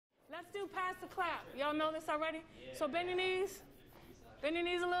do pass the clap. Y'all know this already? So bend your knees. Bend your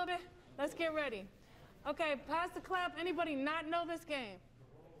knees a little bit. Let's get ready. Okay, pass the clap. Anybody not know this game?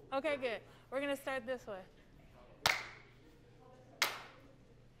 Okay, good. We're going to start this way.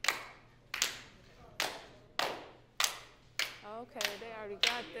 Okay, they already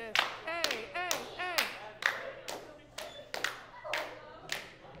got this. Hey, hey, hey.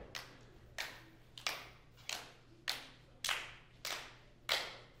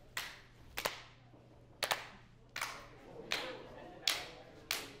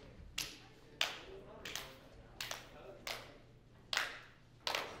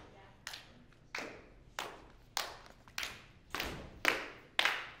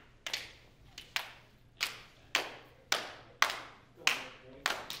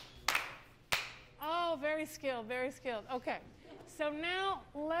 Very skilled, very skilled. Okay, so now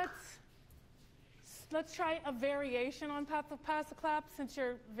let's try a variation on pass the clap since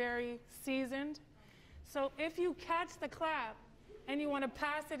you're very seasoned. So if you catch the clap and you want to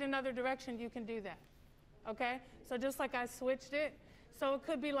pass it another direction, you can do that. Okay, so just like I switched it, so it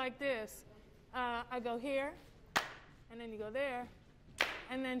could be like this. I go here, and then you go there,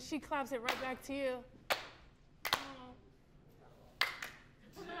 and then she claps it right back to you.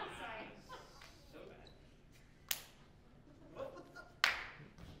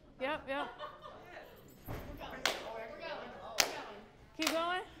 Yep, yep. Keep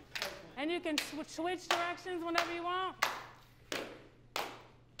going. And you can switch directions whenever you want.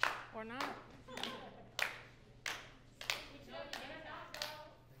 Or not.